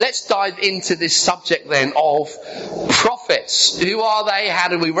let's dive into this subject then of prophets. Who are they? How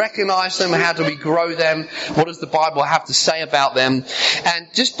do we recognize them? How do we grow them? What does the Bible have to say about them?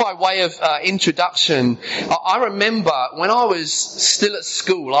 And just by way of introduction, I remember when I was still at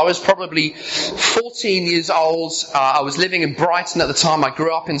school, I was probably 14 years old. I was living in Brighton at the time. I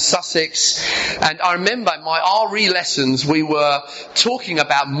grew up in Sussex. And I remember in my RE lessons, we were talking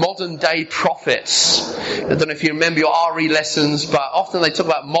about modern day prophets. I don't know if you remember your RE lessons, but often they talk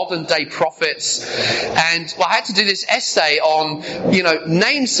about modern day prophets. And I had to do this essay on,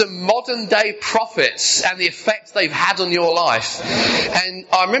 name some modern day prophets and the effect they've had on your life. And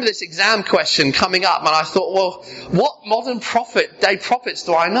I remember this exam question coming up, and I thought, well, what modern day prophets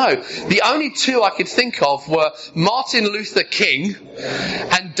do I know? The only two I could think of were Martin Luther King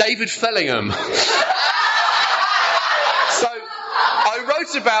and David Fellingham. So I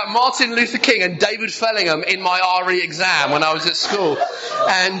wrote about Martin Luther King and David Fellingham in my RE exam when I was at school.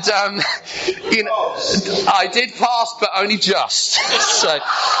 And, I did pass, but only just.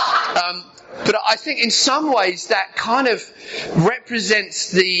 But I think in some ways that kind of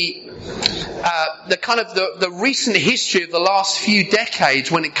represents the recent history of the last few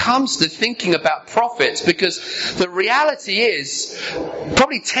decades when it comes to thinking about prophets, because the reality is,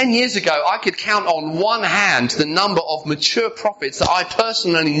 probably 10 years ago, I could count on one hand the number of mature prophets that I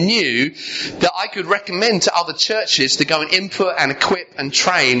personally knew that I could recommend to other churches to go and input and equip and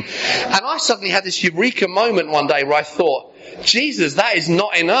train. And I suddenly had this eureka moment one day where I thought, Jesus, that is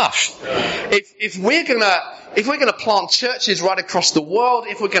not enough. If we're gonna plant churches right across the world,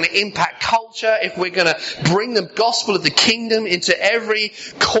 if we're gonna impact culture, if we're gonna bring the gospel of the kingdom into every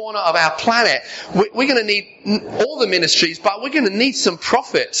corner of our planet, we're gonna need all the ministries, but we're gonna need some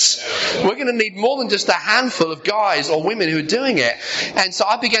prophets. We're gonna need more than just a handful of guys or women who are doing it. And so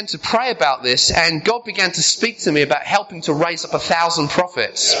I began to pray about this, and God began to speak to me about helping to raise up 1,000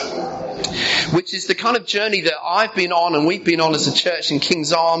 prophets, which is the kind of journey that I've been on and we've been on as a church in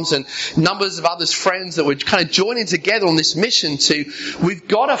King's Arms, and numbers of others friends that we're kind of joining together on this mission we've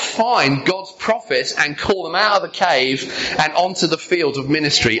got to find God's prophets and call them out of the cave and onto the field of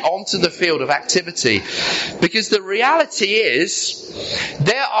ministry, onto the field of activity. Because the reality is,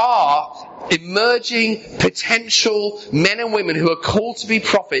 there are emerging potential men and women who are called to be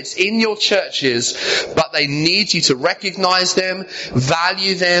prophets in your churches, but they need you to recognize them,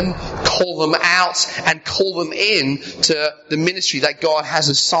 value them, call them out, and call them in to the ministry that God has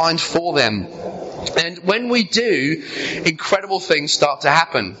assigned for them. And when we do, incredible things start to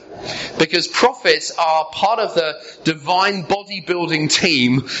happen. Because prophets are part of the divine bodybuilding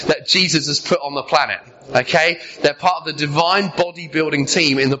team that Jesus has put on the planet. Okay? They're part of the divine bodybuilding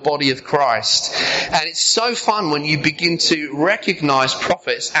team in the body of Christ. And it's so fun when you begin to recognize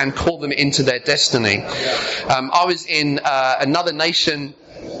prophets and call them into their destiny. I was in another nation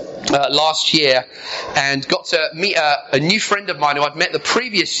last year and got to meet a new friend of mine who I'd met the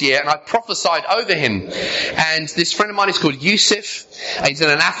previous year, and I prophesied over him. And this friend of mine is called Yusuf, and he's in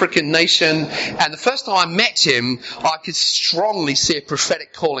an African nation, and the first time I met him, I could strongly see a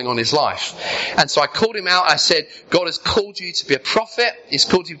prophetic calling on his life. And so I called him out. I said, God has called you to be a prophet. He's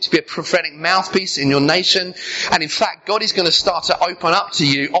called you to be a prophetic mouthpiece in your nation. And in fact, God is going to start to open up to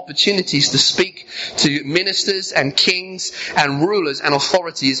you opportunities to speak to ministers and kings and rulers and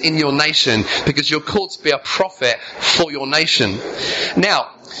authorities in your nation, because you're called to be a prophet for your nation. Now,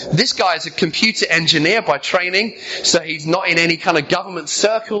 this guy is a computer engineer by training, so he's not in any kind of government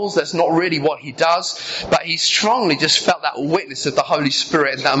circles. That's not really what he does. But he strongly just felt that witness of the Holy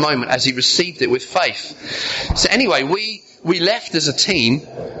Spirit at that moment as he received it with faith. So anyway, we left as a team,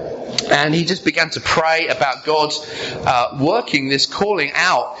 and he just began to pray about God working this calling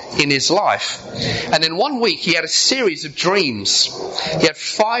out in his life. And then one week he had a series of dreams. He had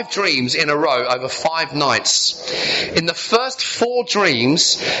 5 dreams in a row over 5 nights. In the first 4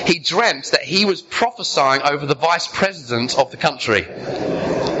 dreams, he dreamt that he was prophesying over the vice president of the country.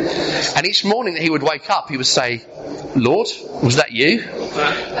 And each morning that he would wake up, he would say, Lord, was that you?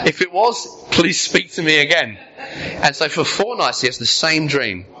 If it was, please speak to me again. And so for 4 nights he has the same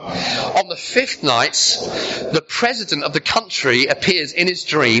dream. On the 5th night, the president of the country appears in his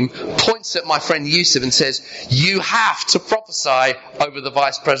dream, points at my friend Yusuf and says, you have to prophesy over the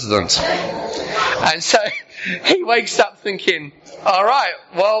vice president. And so he wakes up thinking, all right,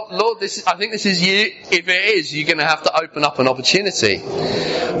 well, Lord, I think this is you. If it is, you're going to have to open up an opportunity.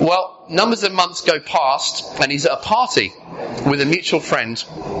 Well, numbers of months go past, and he's at a party with a mutual friend.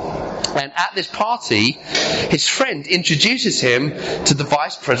 And at this party, his friend introduces him to the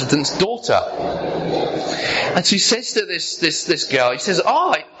vice president's daughter. And she says to this girl, he says,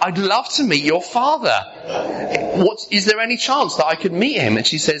 I'd love to meet your father. Is there any chance that I could meet him? And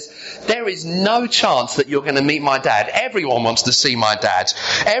she says, there is no chance that you're going to meet my dad. Everyone wants to see my dad.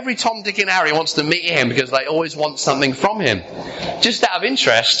 Every Tom, Dick and Harry wants to meet him because they always want something from him. Just out of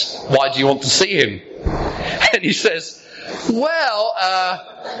interest, why do you want to see him? And he says, well,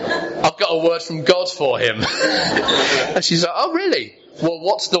 I've got a word from God for him. And she's like, oh really? Well,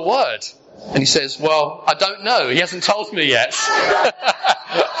 what's the word? And he says, well, I don't know. He hasn't told me yet.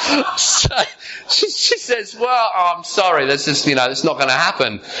 So she says, well, I'm sorry. That's just, it's not going to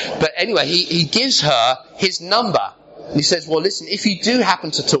happen. But anyway, he gives her his number. And he says, well, listen, if you do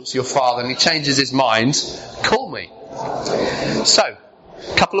happen to talk to your father and he changes his mind, call me. So,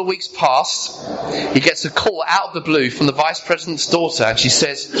 a couple of weeks pass, he gets a call out of the blue from the vice president's daughter, and she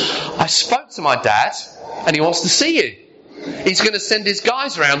says, I spoke to my dad and he wants to see you. He's going to send his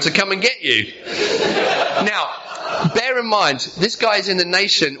guys around to come and get you. Now, bear in mind, this guy is in a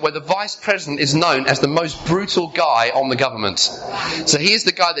nation where the vice president is known as the most brutal guy on the government. So he is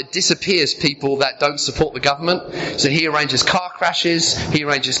the guy that disappears people that don't support the government. So he arranges car crashes, he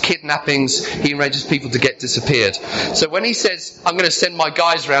arranges kidnappings, he arranges people to get disappeared. So when he says, I'm going to send my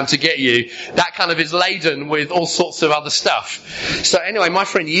guys around to get you, that kind of is laden with all sorts of other stuff. So anyway, my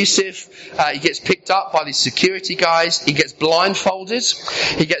friend Yusuf, he gets picked up by these security guys, he gets blindfolded,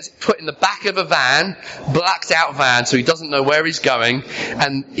 he gets put in the back of a van, blacked out van, so he doesn't know where he's going,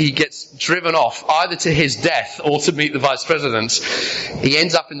 and he gets driven off either to his death or to meet the vice president. He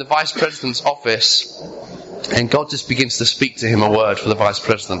ends up in the vice president's office, and God just begins to speak to him a word for the vice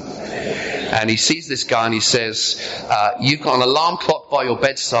president. And he sees this guy and he says, you've got an alarm clock by your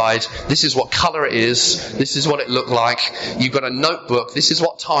bedside. This is what colour it is. This is what it looked like. You've got a notebook. This is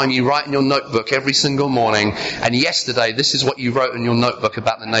what time you write in your notebook every single morning. And yesterday, this is what you wrote in your notebook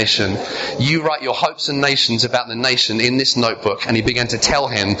about the nation. You write your hopes and nations about the nation in this notebook. And he began to tell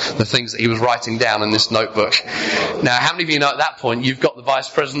him the things that he was writing down in this notebook. Now, how many of you know at that point you've got the vice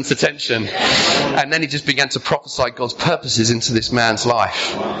president's attention? And then he just began to prophesy God's purposes into this man's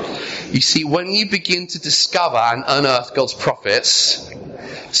life. You see, when you begin to discover and unearth God's prophets,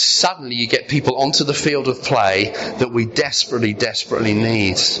 suddenly you get people onto the field of play that we desperately, desperately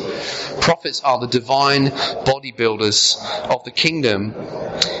need. Prophets are the divine bodybuilders of the kingdom.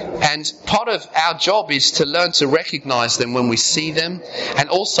 And part of our job is to learn to recognize them when we see them, and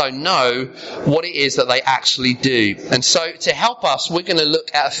also know what it is that they actually do. And so to help us, we're going to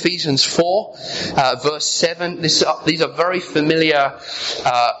look at Ephesians 4, verse 7. These are very familiar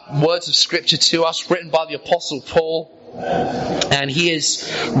words of scripture to us, written by the Apostle Paul. And he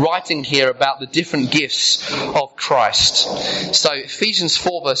is writing here about the different gifts of Christ. So Ephesians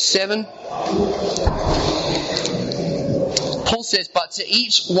 4 verse 7, Paul says, but to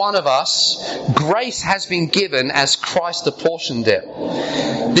each one of us, grace has been given as Christ apportioned it.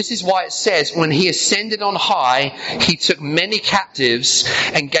 This is why it says, when he ascended on high, he took many captives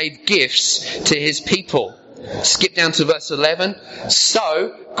and gave gifts to his people. Skip down to verse 11.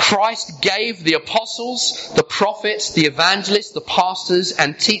 So, Christ gave the apostles, the prophets, the evangelists, the pastors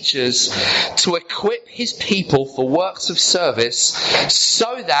and teachers to equip his people for works of service,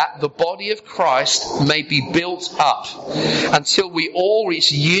 so that the body of Christ may be built up until we all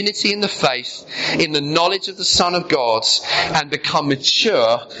reach unity in the faith, in the knowledge of the Son of God, and become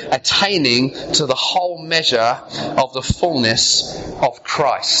mature, attaining to the whole measure of the fullness of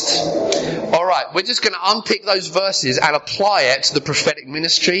Christ. Alright, we're just going to unpick those verses and apply it to the prophetic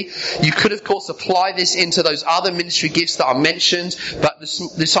ministry. You could, of course, apply this into those other ministry gifts that are mentioned, but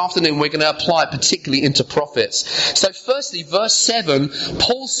this afternoon we're going to apply it particularly into prophets. So firstly, verse 7,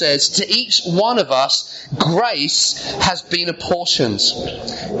 Paul says, to each one of us, grace has been apportioned.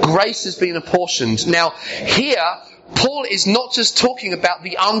 Grace has been apportioned. Now, here, Paul is not just talking about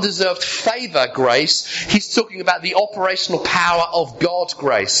the undeserved favour grace, he's talking about the operational power of God's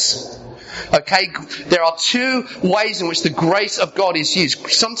grace. Okay, there are two ways in which the grace of God is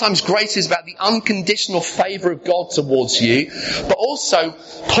used. Sometimes grace is about the unconditional favour of God towards you, but also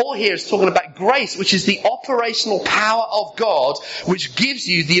Paul here is talking about grace, which is the operational power of God, which gives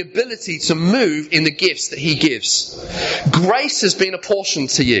you the ability to move in the gifts that he gives. Grace has been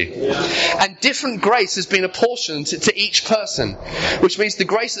apportioned to you, and different grace has been apportioned to each person, which means the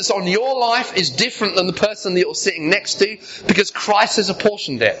grace that's on your life is different than the person that you're sitting next to, because Christ has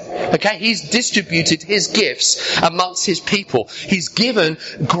apportioned it. Okay, he's distributed his gifts amongst his people. He's given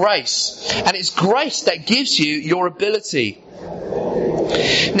grace, and it's grace that gives you your ability.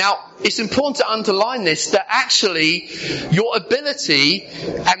 Now, it's important to underline this, that actually your ability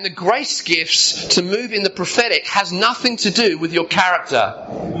and the grace gifts to move in the prophetic has nothing to do with your character.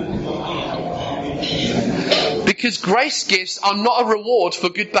 Because grace gifts are not a reward for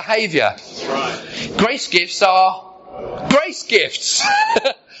good behaviour. Right. Grace gifts are grace gifts.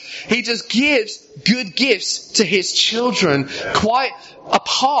 He just gives good gifts to his children, quite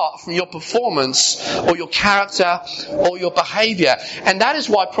apart from your performance or your character or your behaviour. And that is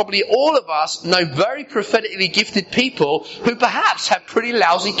why probably all of us know very prophetically gifted people who perhaps have pretty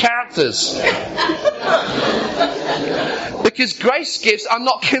lousy characters. Because grace gifts are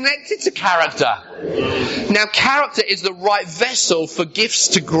not connected to character. Now, character is the right vessel for gifts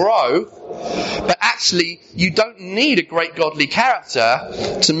to grow, but actually you don't need a great godly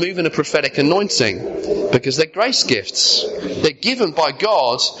character to move in a prophetic anointing, because they're grace gifts. They're given by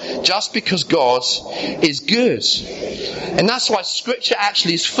God just because God is good. And that's why Scripture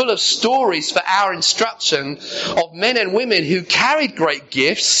actually is full of stories for our instruction of men and women who carried great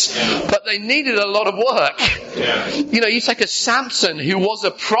gifts, but they needed a lot of work. Yeah. You know, you take a Samson who was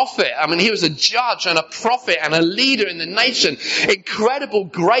a prophet. I mean, he was a judge and a prophet and a leader in the nation. Incredible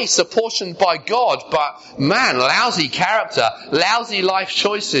grace apportioned by God, but man, lousy character, lousy life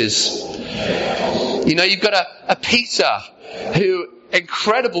choices. You know, you've got a Peter who,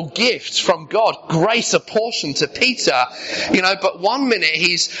 incredible gifts from God, grace apportioned to Peter, you know, but one minute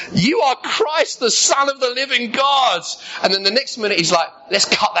you are Christ, the Son of the living God. And then the next minute he's like, let's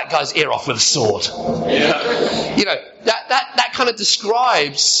cut that guy's ear off with a sword. Yeah. You know, that kind of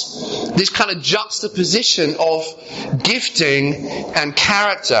describes this kind of juxtaposition of gifting and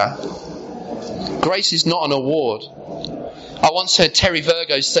character. Grace is not an award. I once heard Terry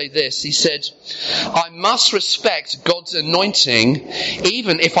Virgo say this. He said, I must respect God's anointing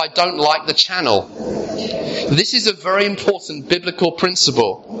even if I don't like the channel. This is a very important biblical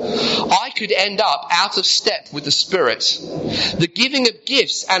principle. I could end up out of step with the Spirit. The giving of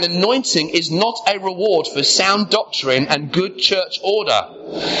gifts and anointing is not a reward for sound doctrine and good church order.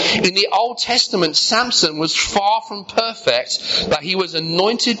 In the Old Testament, Samson was far from perfect, but he was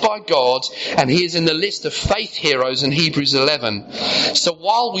anointed by God, and he is in the list of faith heroes in Hebrews 11. So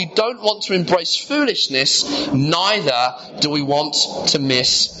while we don't want to embrace foolishness, neither do we want to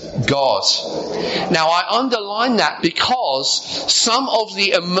miss God. Now, I underline that because some of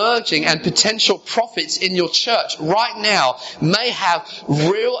the emerging and potential prophets in your church right now may have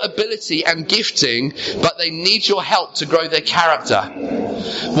real ability and gifting, but they need your help to grow their character.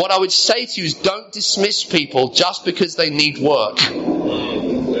 What I would say to you is, don't dismiss people just because they need work.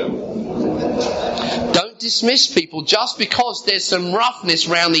 Don't dismiss people just because there's some roughness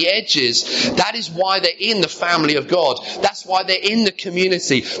around the edges. That is why they're in the family of God. That's why they're in the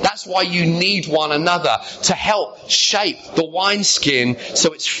community. That's why you need one another to help shape the wineskin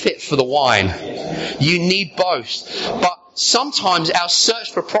so it's fit for the wine. You need both. But sometimes our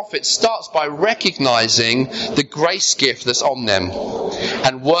search for prophets starts by recognizing the grace gift that's on them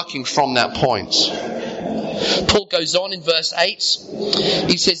and working from that point. Paul goes on in verse 8.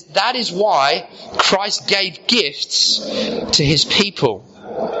 He says, that is why Christ gave gifts to his people.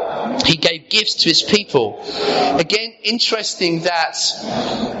 He gave gifts to his people. Again, interesting that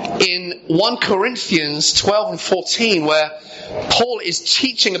in 1 Corinthians 12 and 14, where Paul is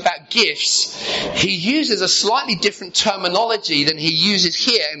teaching about gifts, he uses a slightly different terminology than he uses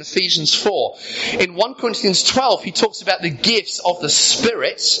here in Ephesians 4. In 1 Corinthians 12, he talks about the gifts of the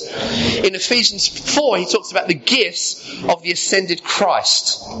Spirit. In Ephesians 4, he talks about the gifts of the ascended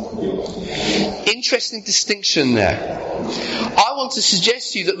Christ. Interesting distinction there. I want to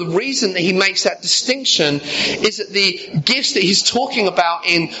suggest to you that the reason that he makes that distinction is that the gifts that he's talking about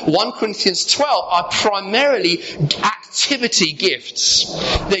in 1 Corinthians 12 are primarily activity gifts.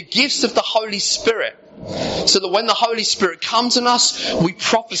 They're gifts of the Holy Spirit. So that when the Holy Spirit comes in us, we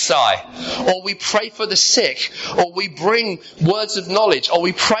prophesy, or we pray for the sick, or we bring words of knowledge, or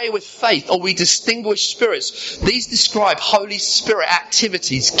we pray with faith, or we distinguish spirits. These describe Holy Spirit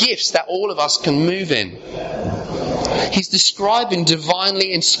activities, gifts that all of us can move in. He's describing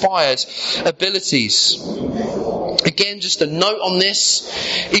divinely inspired abilities. Again, just a note on this.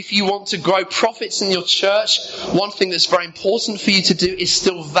 If you want to grow prophets in your church, one thing that's very important for you to do is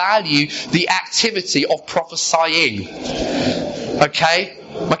still value the activity of prophesying. Okay?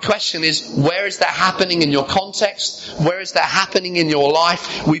 My question is, where is that happening in your context? Where is that happening in your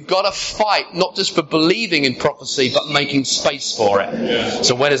life? We've got to fight, not just for believing in prophecy, but making space for it. Yeah.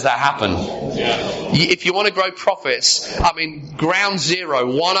 So where does that happen? Yeah. If you want to grow prophets, ground zero,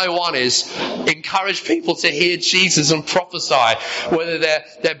 101 is encourage people to hear Jesus and prophesy. Whether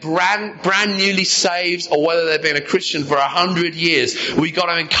they're brand newly saved or whether they've been a Christian for 100 years, we've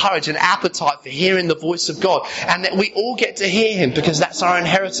got to encourage an appetite for hearing the voice of God. And that we all get to hear Him because that's our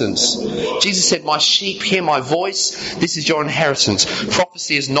inheritance. Jesus said, my sheep hear my voice. This is your inheritance.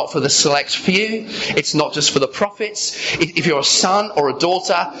 Prophecy is not for the select few. It's not just for the prophets. If you're a son or a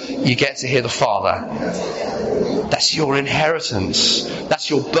daughter, you get to hear the Father. That's your inheritance. That's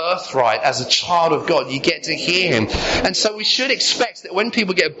your birthright as a child of God. You get to hear Him. And so we should expect that when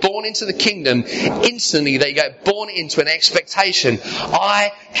people get born into the kingdom, instantly they get born into an expectation.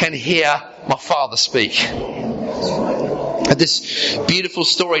 I can hear my Father speak. This beautiful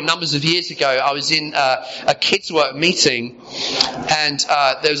story, numbers of years ago, I was in a kids' work meeting, and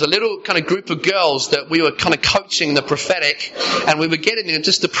there was a little kind of group of girls that we were kind of coaching the prophetic, and we were getting them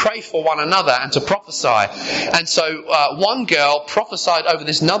just to pray for one another and to prophesy. And so one girl prophesied over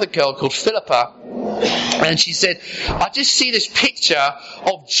this another girl called Philippa, and she said, I just see this picture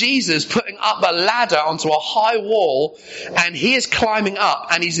of Jesus putting up a ladder onto a high wall, and He is climbing up,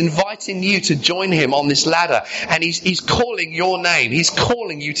 and He's inviting you to join Him on this ladder, and He's calling your name. He's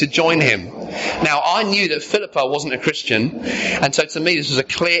calling you to join Him. Now, I knew that Philippa wasn't a Christian, and so to me this was a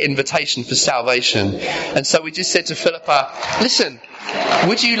clear invitation for salvation. And so we just said to Philippa, listen,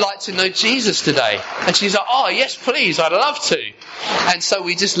 would you like to know Jesus today? And she's like, oh yes please, I'd love to. And so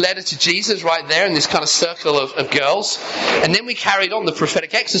we just led her to Jesus right there in this kind of circle of girls, and then we carried on the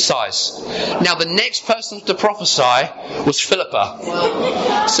prophetic exercise. Now the next person to prophesy was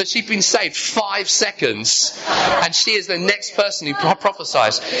Philippa. So she'd been saved 5 seconds, and she is the next person who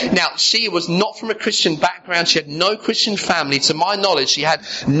prophesies. Now she was not from a Christian background. She had no Christian family. To my knowledge, she had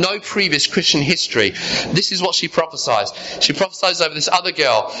no previous Christian history. This is what she prophesies. She prophesies over this other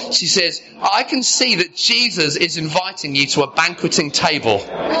girl. She says, I can see that Jesus is inviting you to a banqueting table.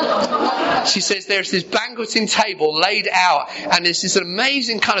 She says there's this banqueting table laid out, and there's this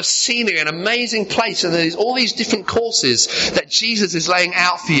amazing kind of scenery, an amazing place, and there's all these different courses that Jesus is laying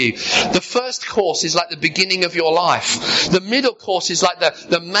out for you. The first course is like the beginning of your life. The middle course is like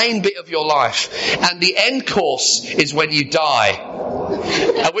the main bit of your life. And the end course is when you die.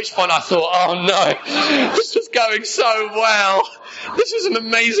 At which point I thought, oh no, this was going so well. This was an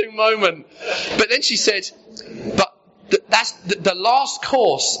amazing moment. But then she said, but that's the last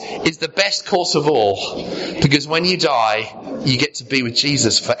course is the best course of all, because when you die, you get to be with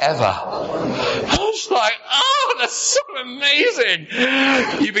Jesus forever. I was like, oh, that's so amazing.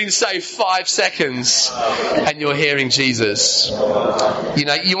 You've been saved 5 seconds and you're hearing Jesus. You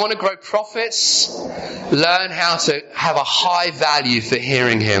know, you want to grow prophets? Learn how to have a high value for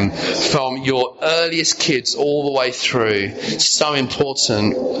hearing Him from your earliest kids all the way through. It's so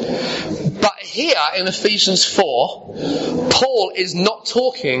important. But here in Ephesians 4, Paul is not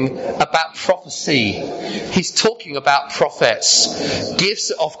talking about prophecy. He's talking about prophets,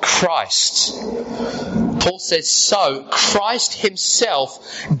 gifts of Christ. Paul says, so Christ Himself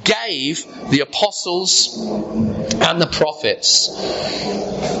gave the apostles and the prophets.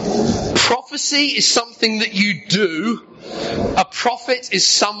 Prophecy is something that you do. A prophet is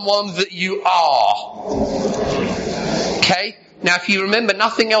someone that you are. Okay? Now, if you remember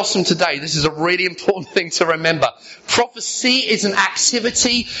nothing else from today, this is a really important thing to remember. Prophecy is an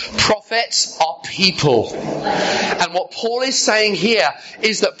activity. Prophets are people. And what Paul is saying here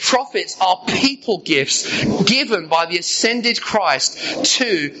is that prophets are people gifts given by the ascended Christ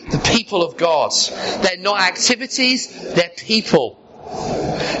to the people of God. They're not activities, they're people.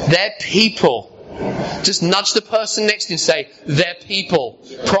 They're people. Just nudge the person next to you and say, they're people.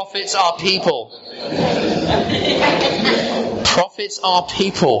 Prophets are people. Prophets are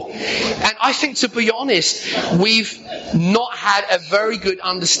people. And I think, to be honest, we've not had a very good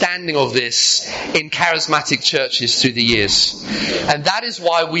understanding of this in charismatic churches through the years. And that is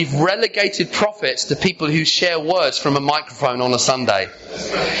why we've relegated prophets to people who share words from a microphone on a Sunday.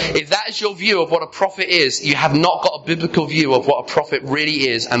 If that is your view of what a prophet is, you have not got a biblical view of what a prophet really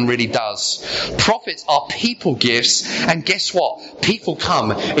is and really does. Prophets are people gifts, and guess what? People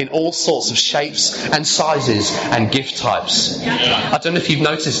come in all sorts of shapes and sizes and gift types. I don't know if you've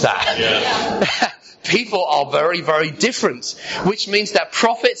noticed that. people are very, very different, which means that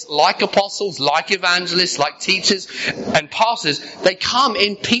prophets, like apostles, like evangelists, like teachers and pastors, they come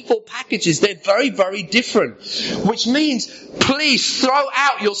in people packages. They're very, very different, which means please throw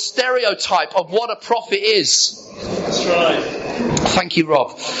out your stereotype of what a prophet is. That's right. Thank you,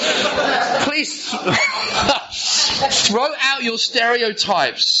 Rob. Please throw out your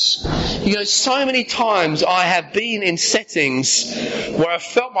stereotypes. You know, so many times I have been in settings where I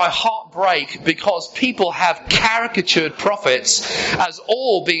felt my heart break because people have caricatured prophets as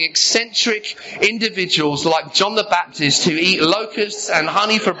all being eccentric individuals like John the Baptist who eat locusts and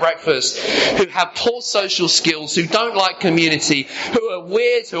honey for breakfast, who have poor social skills, who don't like community, who are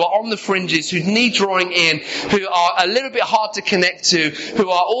weird, who are on the fringes, who need drawing in, who are a little bit hard to connect to, who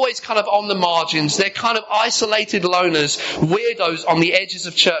are always kind of on the margins. They're kind of isolated loners, weirdos on the edges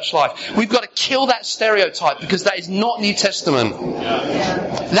of church life. We've got to kill that stereotype because that is not New Testament.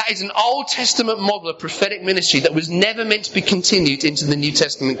 That is an Old Testament model of prophetic ministry that was never meant to be continued into the New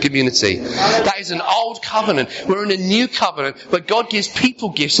Testament community. That is an old covenant. We're in a new covenant where God gives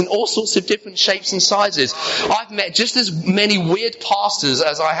people gifts in all sorts of different shapes and sizes. I've met just as many weird pastors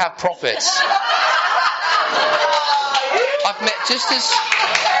as I have prophets. I've met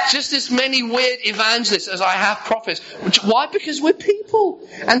just as many weird evangelists as I have prophets. Why? Because we're people.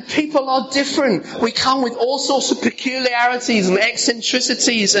 And people are different. We come with all sorts of peculiarities and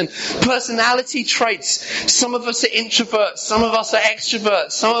eccentricities and personality traits. Some of us are introverts. Some of us are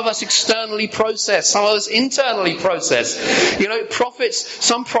extroverts. Some of us externally process. Some of us internally process. You know,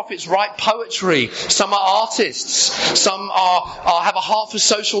 some prophets write poetry. Some are artists. Some have a heart for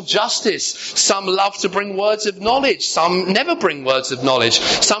social justice. Some love to bring words of knowledge. Some never bring words of knowledge.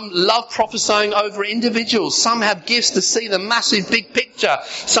 Some love prophesying over individuals. Some have gifts to see the massive big picture.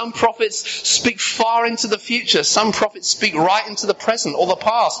 Some prophets speak far into the future. Some prophets speak right into the present or the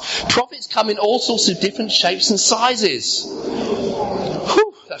past. Prophets come in all sorts of different shapes and sizes.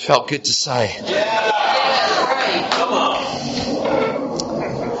 Whew, that felt good to say. Come on.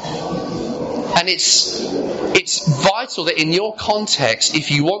 And it's vital that in your context,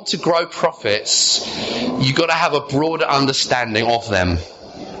 if you want to grow prophets, you've got to have a broader understanding of them.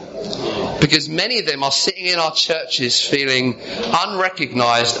 Because many of them are sitting in our churches feeling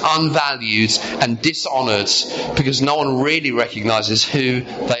unrecognised, unvalued and dishonoured because no one really recognises who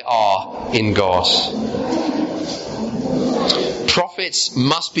they are in God. Prophets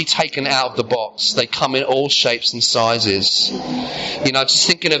must be taken out of the box. They come in all shapes and sizes. You know, just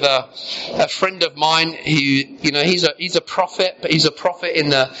thinking of a friend of mine who, you know, he's a prophet, but he's a prophet in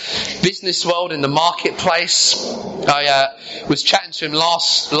the business world, in the marketplace. I was chatting to him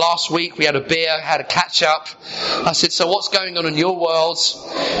last week. We had a beer, had a catch up. I said, so what's going on in your world?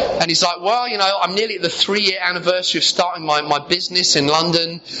 And he's like, well, you know, I'm nearly at the 3-year anniversary of starting my business in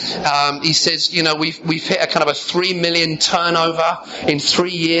London. He says, you know, we've hit a kind of a 3 million turnover in 3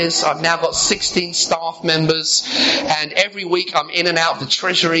 years. I've now got 16 staff members, and every week I'm in and out of the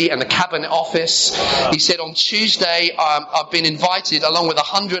treasury and the cabinet office. He said on Tuesday I've been invited along with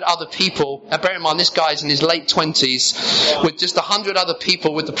 100 other people, and bear in mind this guy's in his late 20s, with just 100 other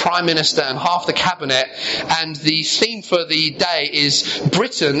people, with the Prime Minister and half the cabinet, and the theme for the day is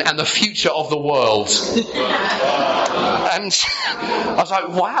Britain and the future of the world. And I was like,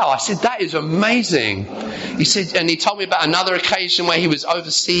 wow. I said, that is amazing. He said, and he told me about another occasion where he was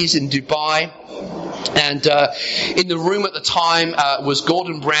overseas in Dubai. And in the room at the time was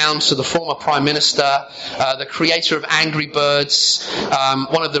Gordon Brown, so the former Prime Minister, the creator of Angry Birds,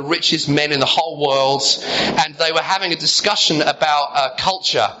 one of the richest men in the whole world. And they were having a discussion about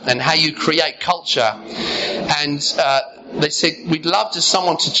culture and how you create culture. And they said, we'd love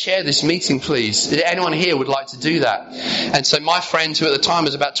someone to chair this meeting, please. Anyone here would like to do that? And so my friend, who at the time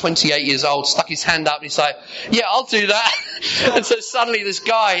was about 28 years old, stuck his hand up and he's like, yeah, I'll do that. And so suddenly this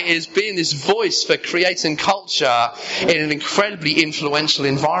guy is being this voice for creating culture in an incredibly influential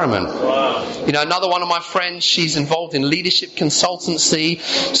environment. Wow. You know, another one of my friends, she's involved in leadership consultancy.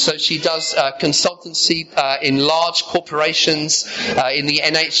 So she does consultancy in large corporations, in the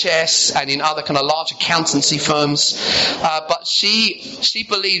NHS and in other kind of large accountancy firms. But she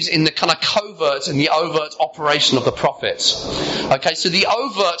believes in the kind of covert and the overt operation of the prophet. Okay, so the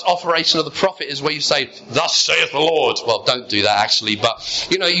overt operation of the prophet is where you say, thus saith the Lord. Well, don't do that actually, but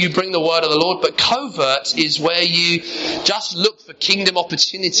you know, you bring the word of the Lord. But covert is where you just look for kingdom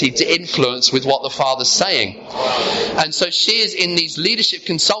opportunity to influence with what the Father's saying. And so she is in these leadership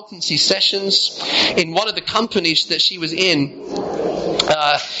consultancy sessions in one of the companies that she was in.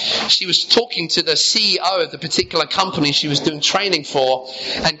 she was talking to the CEO of the particular company she was doing training for,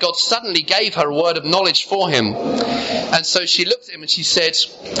 and God suddenly gave her a word of knowledge for him. And so she looked at him and she said,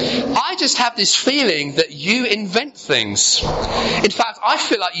 I just have this feeling that you invent things. In fact, I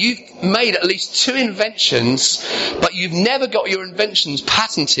feel like you've made at least 2 inventions, but you've never got your inventions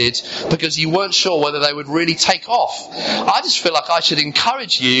patented because you weren't sure whether they would really take off. I just feel like I should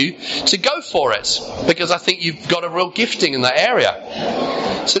encourage you to go for it because I think you've got a real gifting in that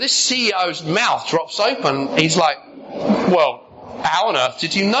area. So this CEO's mouth drops open. He's like, well, how on earth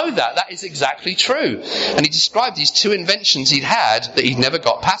did you know that? That is exactly true. And he described these 2 inventions he'd had that he'd never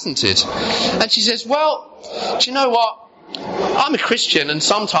got patented. And she says, well, do you know what? I'm a Christian and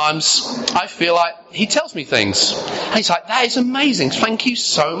sometimes I feel like he tells me things. And he's like, that is amazing. Thank you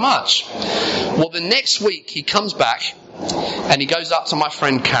so much. Well, the next week he comes back and he goes up to my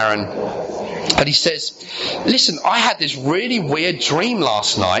friend Karen and he says, listen, I had this really weird dream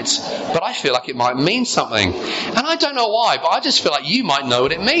last night, but I feel like it might mean something. And I don't know why, but I just feel like you might know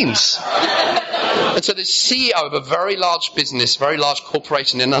what it means. And so the CEO of a very large business, very large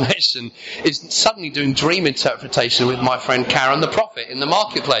corporation in our nation, is suddenly doing dream interpretation with my friend Karen, the prophet, in the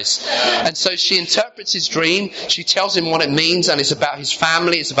marketplace. And so she interprets his dream, she tells him what it means, and it's about his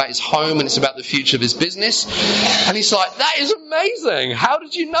family, it's about his home, and it's about the future of his business. And he's like, that is amazing. How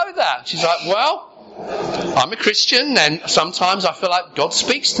did you know that? She's like, well, I'm a Christian and sometimes I feel like God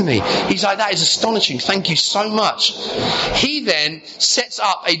speaks to me. He's like, that is astonishing. Thank you so much. He then sets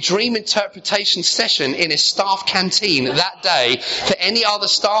up a dream interpretation session in his staff canteen that day for any other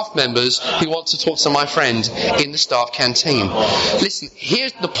staff members who want to talk to my friend in the staff canteen. Listen,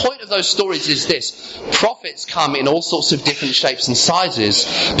 here's the point of those stories is this. Prophets come in all sorts of different shapes and sizes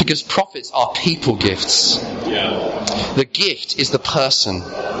because prophets are people gifts. Yeah. The gift is the person.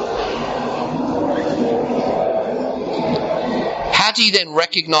 How do you then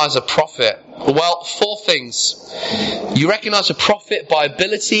recognize a prophet? Well, 4 things. You recognize a prophet by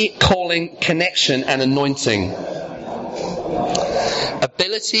ability, calling, connection, and anointing.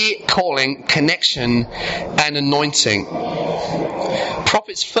 Ability, calling, connection, and anointing.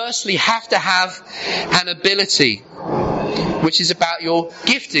 Prophets firstly have to have an ability, which is about your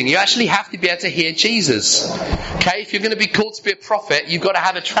gifting. You actually have to be able to hear Jesus. Okay, if you're going to be called to be a prophet, you've got to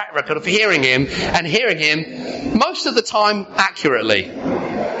have a track record of hearing him, and hearing him most of the time accurately,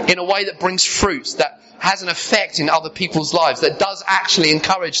 in a way that brings fruits, that has an effect in other people's lives, that does actually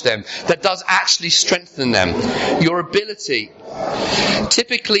encourage them, that does actually strengthen them. Your ability.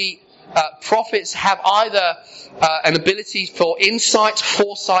 Typically, prophets have either an ability for insight,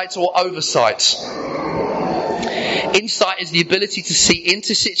 foresight, or oversight. Insight is the ability to see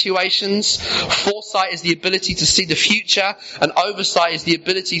into situations. Foresight is the ability to see the future. And oversight is the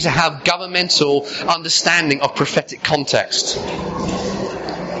ability to have governmental understanding of prophetic context.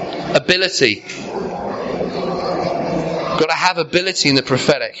 Ability. Got to have ability in the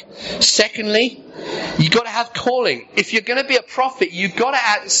prophetic. Secondly, you've got to have calling. If you're going to be a prophet, you've got to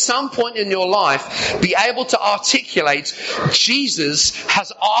at some point in your life be able to articulate, Jesus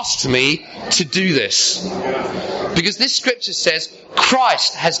has asked me to do this. Because this scripture says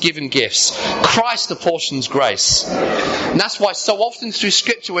Christ has given gifts. Christ apportions grace. And that's why so often through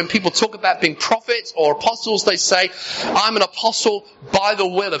scripture when people talk about being prophets or apostles, they say, I'm an apostle by the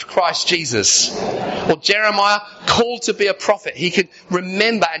will of Christ Jesus. Or Jeremiah, called to be a prophet. He could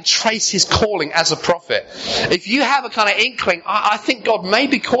remember and trace his calling as a prophet. If you have a kind of inkling, I think God may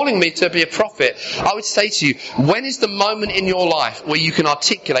be calling me to be a prophet, I would say to you, when is the moment in your life where you can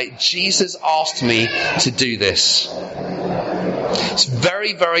articulate, Jesus asked me to do this? It's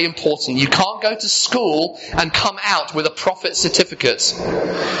very, very important. You can't go to school and come out with a prophet certificate.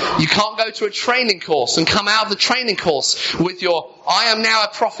 You can't go to a training course and come out of the training course with your I am now a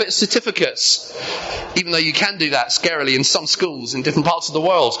prophet certificates. Even though you can do that scarily in some schools in different parts of the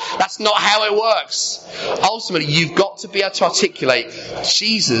world. That's not how it works. Ultimately, you've got to be able to articulate,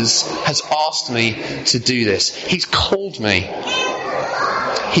 Jesus has asked me to do this. He's called me.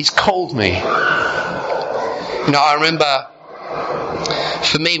 He's called me. You know, I remember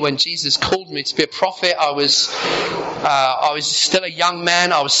for me, when Jesus called me to be a prophet, I was still a young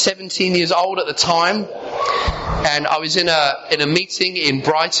man. I was 17 years old at the time, and I was in a meeting in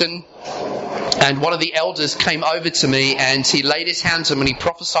Brighton. And one of the elders came over to me and he laid his hands on me and he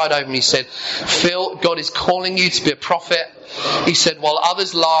prophesied over me. He said, Phil, God is calling you to be a prophet. He said, while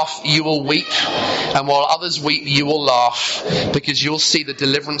others laugh, you will weep. And while others weep, you will laugh. Because you'll see the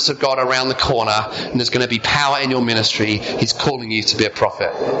deliverance of God around the corner. And there's going to be power in your ministry. He's calling you to be a prophet.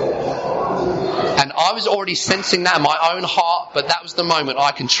 And I was already sensing that in my own heart. But that was the moment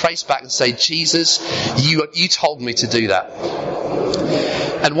I can trace back and say, Jesus, you told me to do that.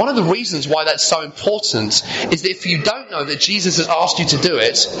 And one of the reasons why that's so important is that if you don't know that Jesus has asked you to do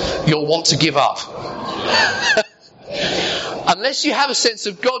it, you'll want to give up. Unless you have a sense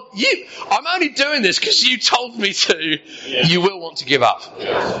of, God, I'm only doing this because you told me to, you will want to give up.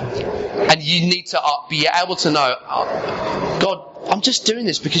 And you need to be able to know, God, I'm just doing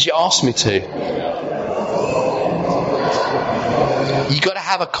this because you asked me to. You've got to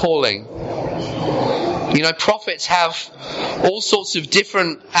have a calling. You know, prophets have all sorts of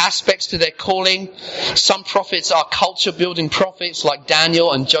different aspects to their calling. Some prophets are culture-building prophets like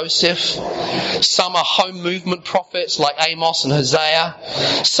Daniel and Joseph. Some are home movement prophets like Amos and Hosea.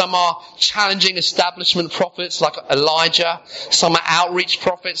 Some are challenging establishment prophets like Elijah. Some are outreach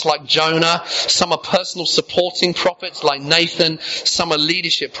prophets like Jonah. Some are personal supporting prophets like Nathan. Some are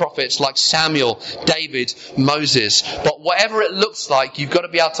leadership prophets like Samuel, David, Moses. But whatever it looks like, you've got to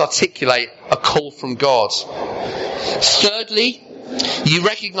be able to articulate a call from God. Thirdly, you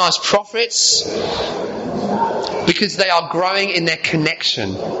recognize prophets because they are growing in their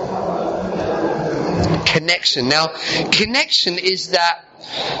connection. Connection. Now, connection is that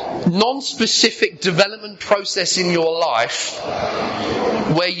non-specific development process in your life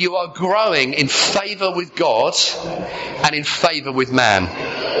where you are growing in favour with God and in favour with man.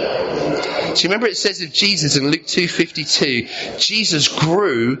 So remember it says of Jesus in Luke 2:52, Jesus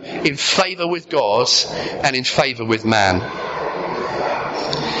grew in favour with God and in favour with man.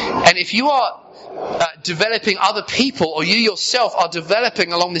 And if you are developing other people, or you yourself are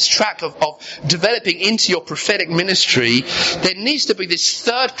developing along this track of developing into your prophetic ministry, there needs to be this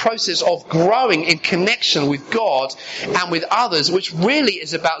third process of growing in connection with God and with others, which really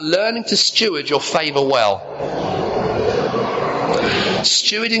is about learning to steward your favour well.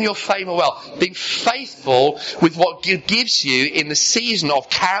 Stewarding your favour well. Being faithful with what God gives you in the season of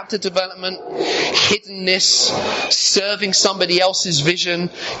character development, hiddenness, serving somebody else's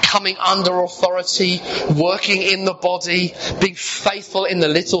vision, coming under authority, working in the body, being faithful in the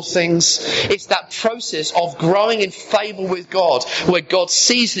little things. It's that process of growing in favour with God, where God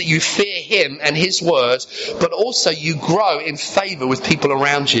sees that you fear Him and His word, but also you grow in favour with people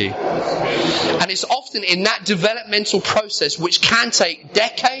around you. And it's often in that developmental process, which can take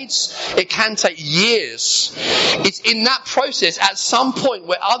decades, it can take years. It's in that process at some point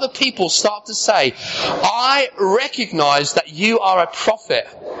where other people start to say, I recognise that you are a prophet.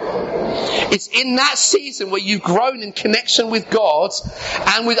 It's in that season where you've grown in connection with God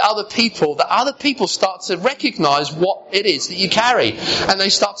and with other people that other people start to recognise what it is that you carry. And they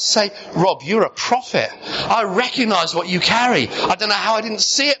start to say, Rob, you're a prophet. I recognise what you carry. I don't know how I didn't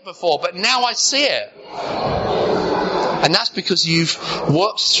see it before, but now I see it. And that's because you've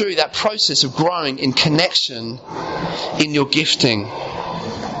worked through that process of growing in connection in your gifting.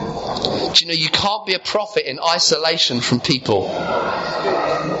 Do you know, you can't be a prophet in isolation from people.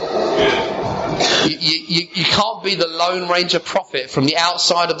 You can't be the Lone Ranger prophet from the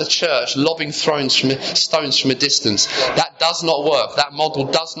outside of the church lobbing stones from a distance. That does not work. That model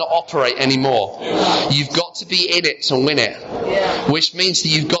does not operate anymore. You've got to be in it to win it. Which means that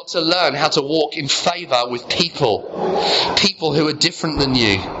you've got to learn how to walk in favour with people. People who are different than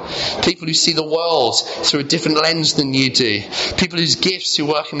you. People who see the world through a different lens than you do. People whose gifts who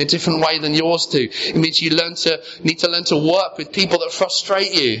work in a different way than yours do. It means you need to learn to work with people that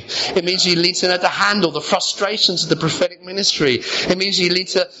frustrate you. It means you need to know to handle the frustrations of the prophetic ministry. It means you need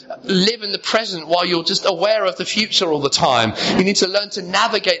to live in the present while you're just aware of the future all the time. You need to learn to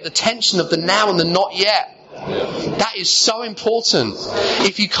navigate the tension of the now and the not yet. That is so important.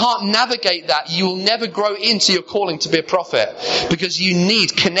 If you can't navigate that, you will never grow into your calling to be a prophet, because you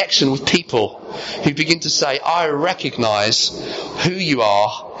need connection with people who begin to say, I recognise who you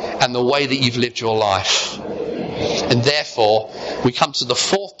are and the way that you've lived your life. And therefore, we come to the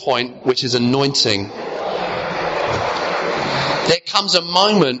fourth point, which is anointing. There comes a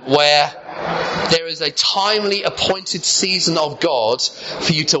moment where there is a timely appointed season of God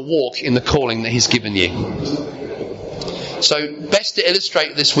for you to walk in the calling that He's given you. So best to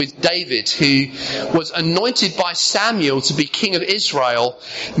illustrate this with David, who was anointed by Samuel to be king of Israel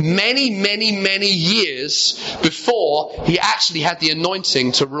many, many, many years before he actually had the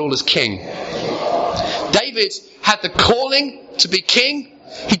anointing to rule as king. David had the calling to be king.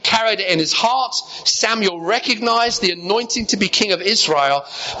 He carried it in his heart. Samuel recognized the anointing to be king of Israel.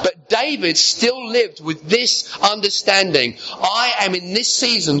 But David still lived with this understanding. I am in this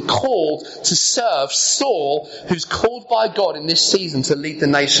season called to serve Saul, who's called by God in this season to lead the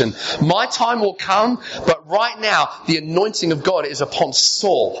nation. My time will come, but right now the anointing of God is upon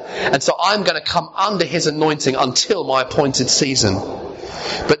Saul. And so I'm going to come under his anointing until my appointed season.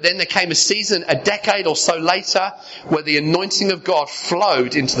 But then there came a season, a decade or so later, where the anointing of God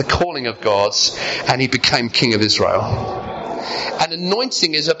flowed into the calling of God, and he became king of Israel. And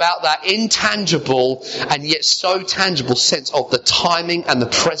anointing is about that intangible and yet so tangible sense of the timing and the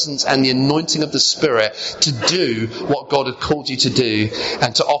presence and the anointing of the Spirit to do what God had called you to do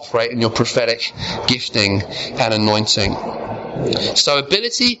and to operate in your prophetic gifting and anointing. So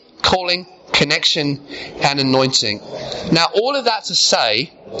ability, calling, connection and anointing. Now all of that to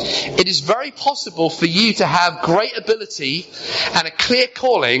say, it is very possible for you to have great ability and a clear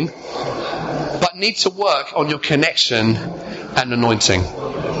calling, but need to work on your connection and anointing.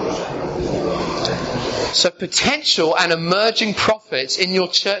 So potential and emerging prophets in your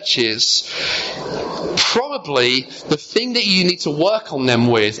churches, probably the thing that you need to work on them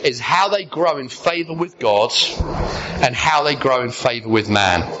with is how they grow in favour with God and how they grow in favour with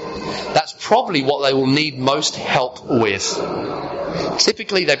man. That's probably what they will need most help with.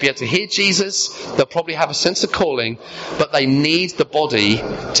 Typically they'll be able to hear Jesus, they'll probably have a sense of calling, but they need the body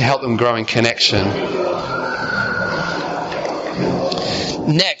to help them grow in connection.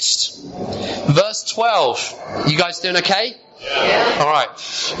 Next, verse 12. You guys doing okay? Yeah. Alright.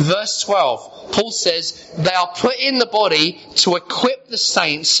 Verse 12. Paul says, they are put in the body to equip the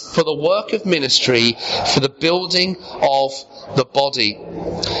saints for the work of ministry, for the building of the body.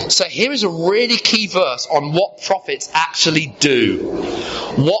 So here is a really key verse on what prophets actually do.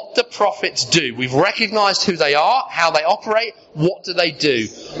 What do prophets do? We've recognized who they are, how they operate. What do they do?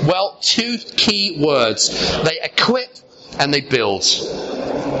 Well, two key words. They equip and they build.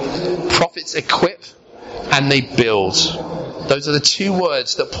 Prophets equip and they build. Those are the two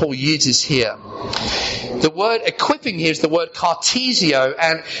words that Paul uses here. The word equipping here is the word cartesio,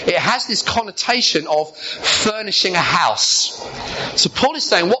 and it has this connotation of furnishing a house. So Paul is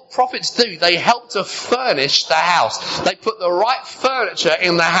saying what prophets do, they help to furnish the house. They put the right furniture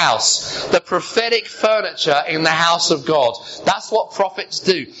in the house. The prophetic furniture in the house of God. That's what prophets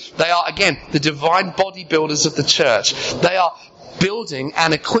do. They are, again, the divine bodybuilders of the church. They are building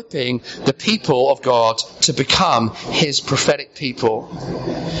and equipping the people of God to become his prophetic people.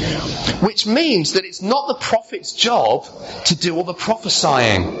 Which means that it's not the prophet's job to do all the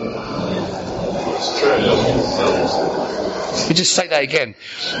prophesying. Let me just say that again,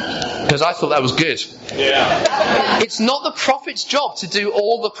 because I thought that was good. Yeah. It's not the prophet's job to do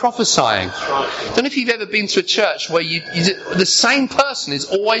all the prophesying. I don't know if you've ever been to a church where the same person is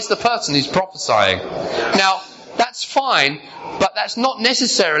always the person who's prophesying. Now, that's fine, but that's not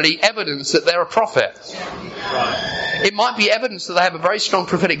necessarily evidence that they're a prophet. It might be evidence that they have a very strong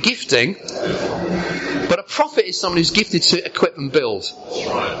prophetic gifting, but a prophet is someone who's gifted to equip and build.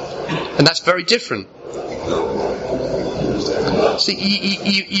 And that's very different. So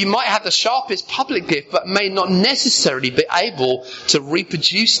you might have the sharpest public gift, but may not necessarily be able to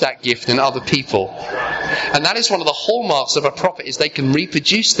reproduce that gift in other people. And that is one of the hallmarks of a prophet, is they can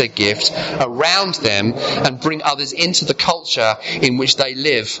reproduce their gift around them and bring others into the culture in which they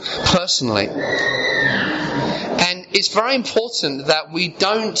live personally. And it's very important that we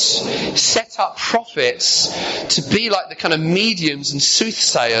don't set up prophets to be like the kind of mediums and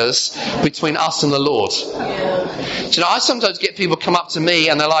soothsayers between us and the Lord. Do you know, I sometimes get people come up to me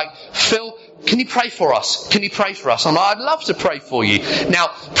and they're like, Phil, can you pray for us? Can you pray for us? I'm like, I'd love to pray for you. Now,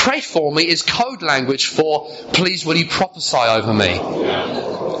 pray for me is code language for, please will you prophesy over me?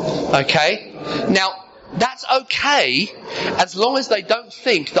 Okay? Now, that's okay as long as they don't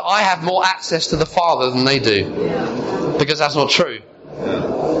think that I have more access to the Father than they do. Because that's not true.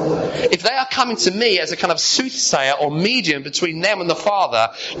 If they are coming to me as a kind of soothsayer or medium between them and the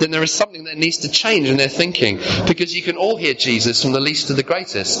Father, then there is something that needs to change in their thinking. Because you can all hear Jesus from the least to the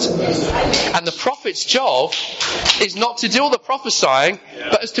greatest. And the prophet's job is not to do all the prophesying,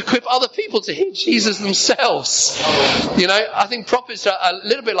 but is to equip other people to hear Jesus themselves. You know, I think prophets are a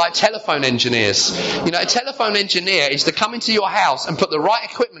little bit like telephone engineers. You know, a telephone engineer is to come into your house and put the right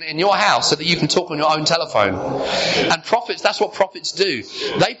equipment in your house so that you can talk on your own telephone. And prophets, that's what prophets do.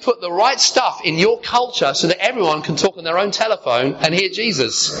 They put the right stuff in your culture so that everyone can talk on their own telephone and hear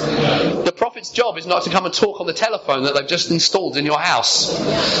Jesus. The prophet's job is not to come and talk on the telephone that they've just installed in your house.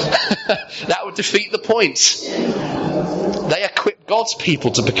 That would defeat the point. They equip God's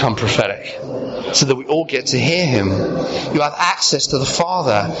people to become prophetic. so that we all get to hear him. You have access to the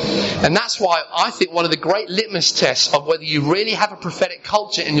Father. And that's why I think one of the great litmus tests of whether you really have a prophetic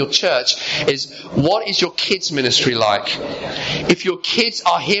culture in your church is, what is your kids' ministry like? If your kids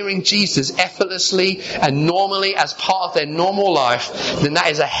are hearing Jesus effortlessly and normally as part of their normal life, then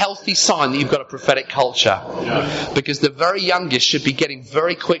that is a healthy sign that you've got a prophetic culture. Because the very youngest should be getting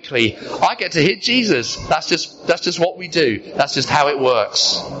very quickly, I get to hear Jesus. That's just what we do. That's just how it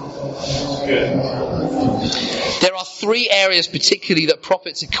works. There are 3 areas particularly that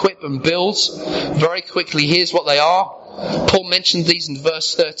prophets equip and build. Very quickly, here's what they are. Paul mentioned these in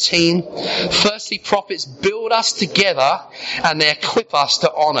verse 13. Firstly, prophets build us together and they equip us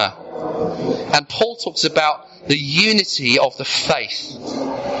to honour. And Paul talks about the unity of the faith.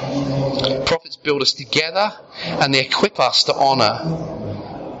 Prophets build us together and they equip us to honour.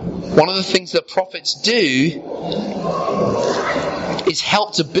 One of the things that prophets do is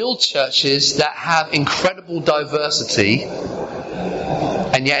help to build churches that have incredible diversity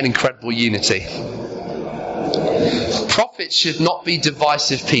and yet an incredible unity. Prophets should not be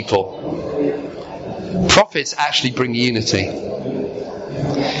divisive people. Prophets actually bring unity.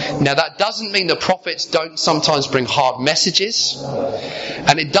 Now that doesn't mean that prophets don't sometimes bring hard messages,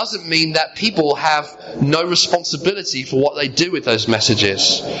 and it doesn't mean that people have no responsibility for what they do with those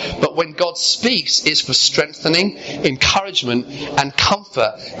messages. But when God speaks, it's for strengthening, encouragement and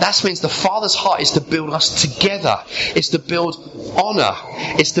comfort. That means the Father's heart is to build us together. It's to build honour.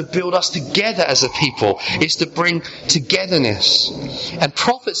 It's to build us together as a people. It's to bring togetherness. And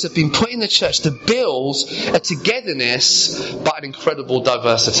prophets have been put in the church to build a togetherness but an incredible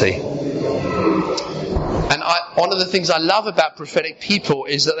diversity. And one of the things I love about prophetic people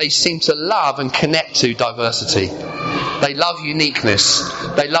is that they seem to love and connect to diversity. They love uniqueness.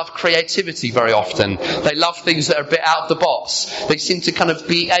 They love creativity very often. They love things that are a bit out of the box. They seem to kind of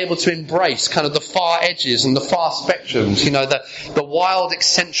be able to embrace kind of the far edges and the far spectrums. You know, the wild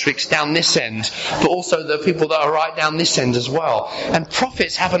eccentrics down this end, but also the people that are right down this end as well. And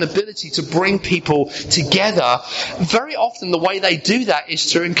prophets have an ability to bring people together. Very often the way they do that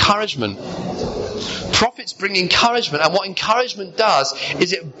is through encouragement. Prophets bring encouragement, and what encouragement does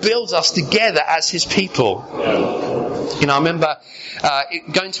is it builds us together as his people. You know, I remember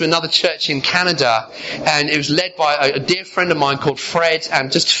going to another church in Canada, and it was led by a dear friend of mine called Fred,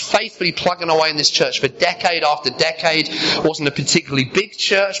 and just faithfully plugging away in this church for decade after decade. It wasn't a particularly big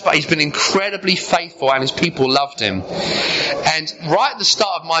church, but he's been incredibly faithful, and his people loved him. And right at the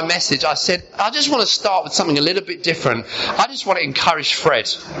start of my message, I said, I just want to start with something a little bit different. I just want to encourage Fred.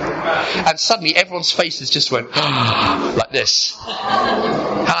 And suddenly everyone's faces just went like this.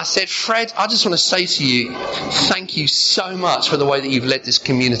 And I said, Fred, I just want to say to you, thank you so much for the way that you've led this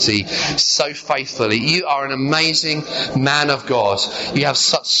community so faithfully. You are an amazing man of God. You have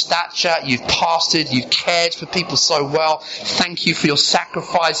such stature. You've pastored. You've cared for people so well. Thank you for your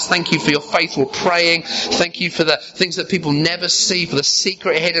sacrifice. Thank you for your faithful praying. Thank you for the things that people never see, for the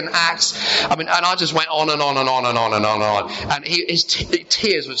secret hidden acts. I mean, and I just went on and on and on and on and on and on. And his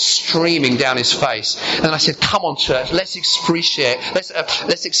tears were streaming down his face. And I said, come on, church, let's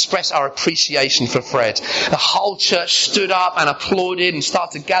express our appreciation for Fred. The whole church stood up and applauded and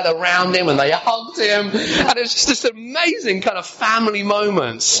started to gather around him, and they hugged him. And it was just this amazing kind of family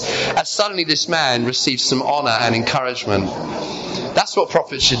moments as suddenly this man received some honour and encouragement. That's what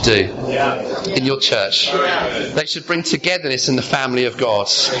prophets should do in your church. They should bring togetherness in the family of God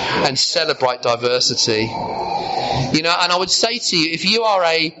and celebrate diversity. You know, and I would say to you, if you are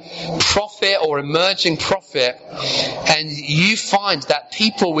a prophet or emerging prophet and you find that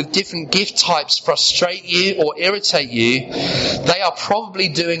people with different gift types frustrate you or irritate you, they are probably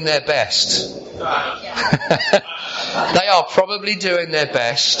doing their best. They are probably doing their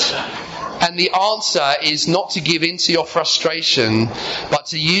best. And the answer is not to give in to your frustration, but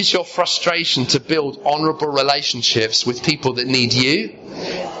to use your frustration to build honourable relationships with people that need you,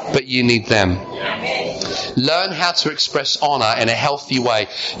 but you need them. Learn how to express honour in a healthy way.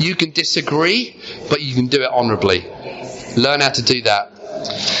 You can disagree, but you can do it honourably. Learn how to do that.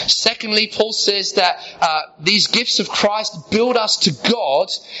 Secondly, Paul says that these gifts of Christ build us to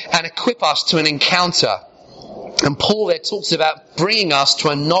God and equip us to an encounter. And Paul there talks about bringing us to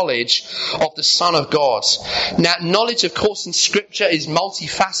a knowledge of the Son of God. Now, knowledge, of course, in Scripture is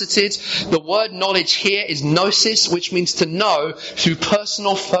multifaceted. The word knowledge here is gnosis, which means to know through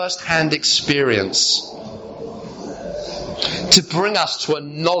personal first-hand experience. To bring us to a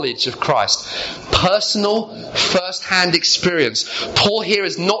knowledge of Christ. Personal, first-hand experience. Paul here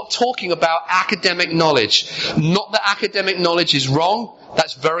is not talking about academic knowledge. Not that academic knowledge is wrong.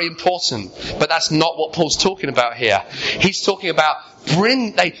 That's very important. But that's not what Paul's talking about here. He's talking about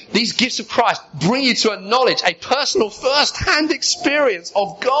these gifts of Christ bring you to a knowledge, a personal first-hand experience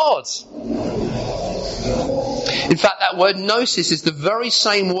of God. In fact, that word gnosis is the very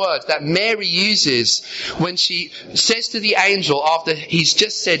same word that Mary uses when she says to the angel after he's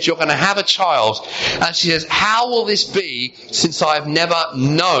just said, you're going to have a child. And she says, how will this be since I have never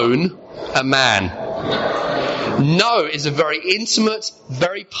known a man? Know is a very intimate,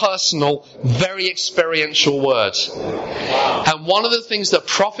 very personal, very experiential word. And one of the things that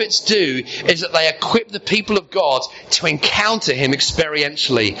prophets do is that they equip the people of God to encounter Him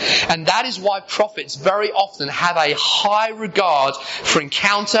experientially. And that is why prophets very often have a high regard for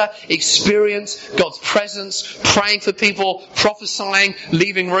encounter, experience, God's presence, praying for people, prophesying,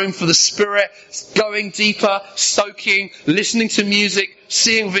 leaving room for the Spirit, going deeper, soaking, listening to music,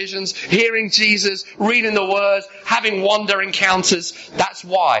 seeing visions, hearing Jesus, reading the Word, having wonder encounters. That's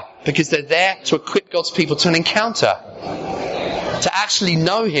why. Because they're there to equip God's people to an encounter. To actually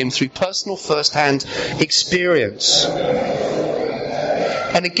know Him through personal first-hand experience.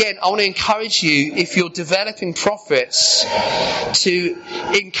 And again, I want to encourage you, if you're developing prophets, to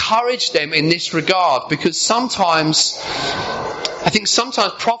encourage them in this regard. Because sometimes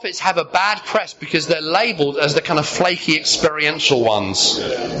prophets have a bad press because they're labelled as the kind of flaky experiential ones.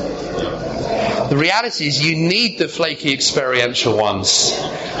 The reality is you need the flaky experiential ones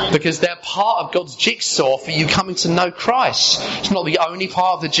because they're part of God's jigsaw for you coming to know Christ. It's not the only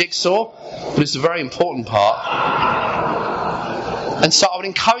part of the jigsaw, but it's a very important part. And so I would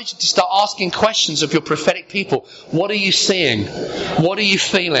encourage you to start asking questions of your prophetic people. What are you seeing? What are you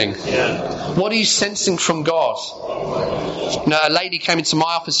feeling? What are you sensing from God? A lady came into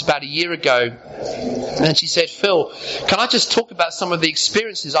my office about a year ago and she said, Phil, can I just talk about some of the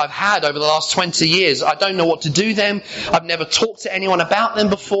experiences I've had over the last 20 years? I don't know what to do them. I've never talked to anyone about them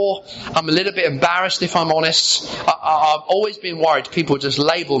before. I'm a little bit embarrassed, if I'm honest. I've always been worried people would just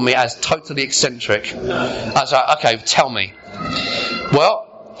label me as totally eccentric. I was like, okay, tell me.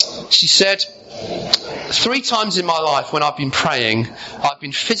 Well, she said, 3 times in my life when I've been praying, I've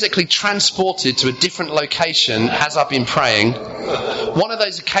been physically transported to a different location as I've been praying. One of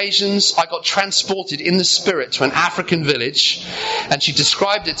those occasions, I got transported in the Spirit to an African village, and she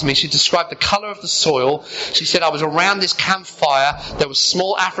described it to me. She described the colour of the soil. She said I was around this campfire. There were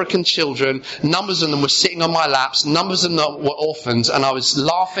small African children. Numbers of them were sitting on my laps. Numbers of them were orphans, and I was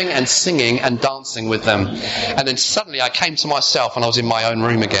laughing and singing and dancing with them. And then suddenly I came to myself and I was in my own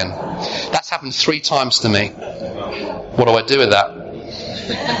room again. That's happened 3 times to me. What do I do with that?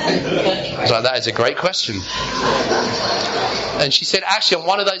 I was like, that is a great question. And she said, actually, on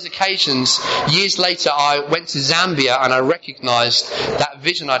one of those occasions, years later, I went to Zambia and I recognised that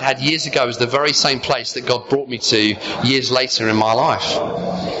vision I'd had years ago as the very same place that God brought me to years later in my life.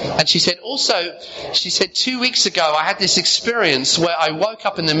 And she said, 2 weeks ago, I had this experience where I woke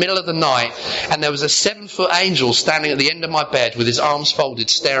up in the middle of the night and there was a 7-foot angel standing at the end of my bed with his arms folded,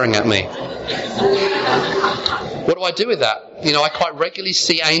 staring at me. What do I do with that? I quite regularly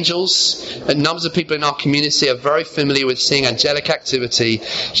see angels, and numbers of people in our community are very familiar with seeing angelic activity.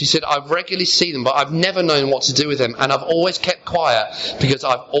 She said, I regularly see them, but I've never known what to do with them, and I've always kept quiet because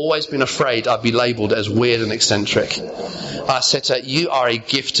I've always been afraid I'd be labelled as weird and eccentric. I said to her, you are a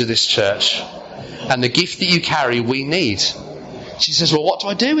gift to this church, and the gift that you carry, we need. She says, well, what do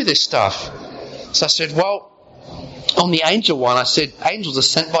I do with this stuff? So I said, well, on the angel one, I said, angels are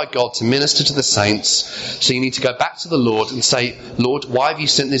sent by God to minister to the saints. So you need to go back to the Lord and say, Lord, why have you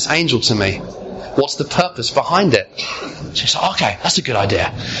sent this angel to me? What's the purpose behind it? She said, okay, that's a good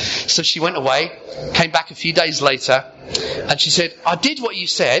idea. So she went away, came back a few days later, and she said, I did what you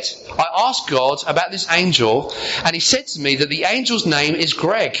said. I asked God about this angel, and he said to me that the angel's name is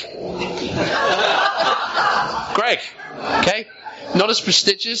Greg. Greg, okay? Not as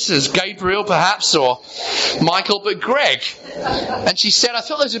prestigious as Gabriel, perhaps, or Michael, but Greg. And she said, I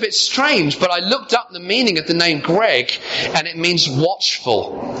thought that was a bit strange, but I looked up the meaning of the name Greg, and it means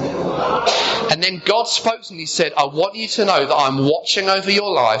watchful. And then God spoke to me and He said, I want you to know that I'm watching over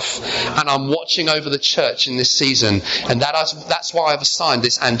your life, and I'm watching over the church in this season. And that's why I've assigned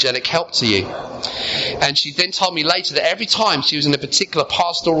this angelic help to you. And she then told me later that every time she was in a particular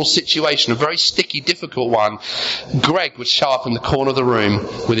pastoral situation, a very sticky, difficult one, Greg would show up in the corner of the room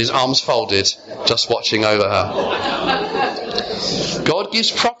with his arms folded, just watching over her. God gives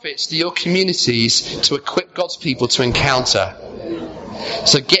prophets to your communities to equip God's people to encounter.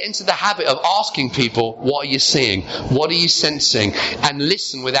 So get into the habit of asking people, what are you seeing? What are you sensing? And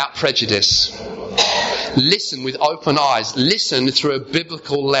listen without prejudice. Listen with open eyes. Listen through a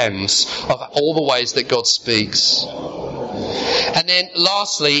biblical lens of all the ways that God speaks. And then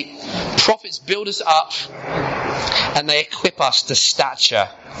lastly, prophets build us up and they equip us to stature.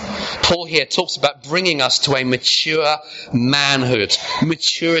 Paul here talks about bringing us to a mature manhood,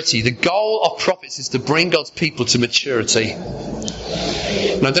 maturity. The goal of prophets is to bring God's people to maturity.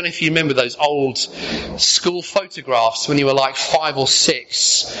 And I don't know if you remember those old school photographs when you were like 5 or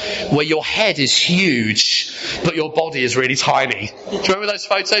 6, where your head is huge, but your body is really tiny. Do you remember those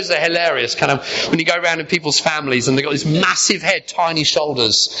photos? They're hilarious. Kind of when you go around in people's families and they've got this massive head, tiny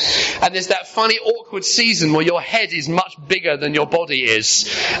shoulders. And there's that funny, awkward season where your head is much bigger than your body is.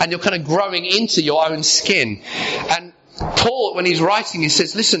 And you're kind of growing into your own skin. And Paul, when he's writing, he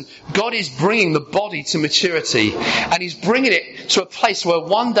says, listen, God is bringing the body to maturity, and he's bringing it to a place where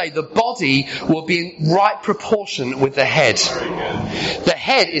one day the body will be in right proportion with the head. The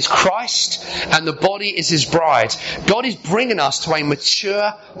head is Christ, and the body is his bride. God is bringing us to a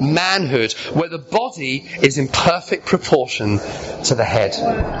mature manhood where the body is in perfect proportion to the head.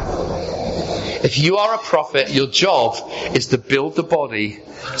 If you are a prophet, your job is to build the body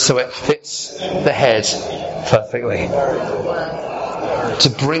so it fits the head perfectly. To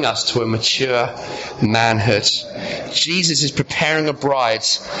bring us to a mature manhood. Jesus is preparing a bride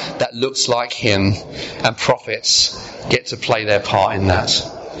that looks like him, and prophets get to play their part in that.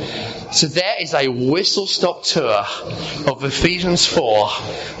 So there is a whistle-stop tour of Ephesians 4,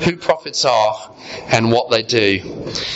 who prophets are and what they do.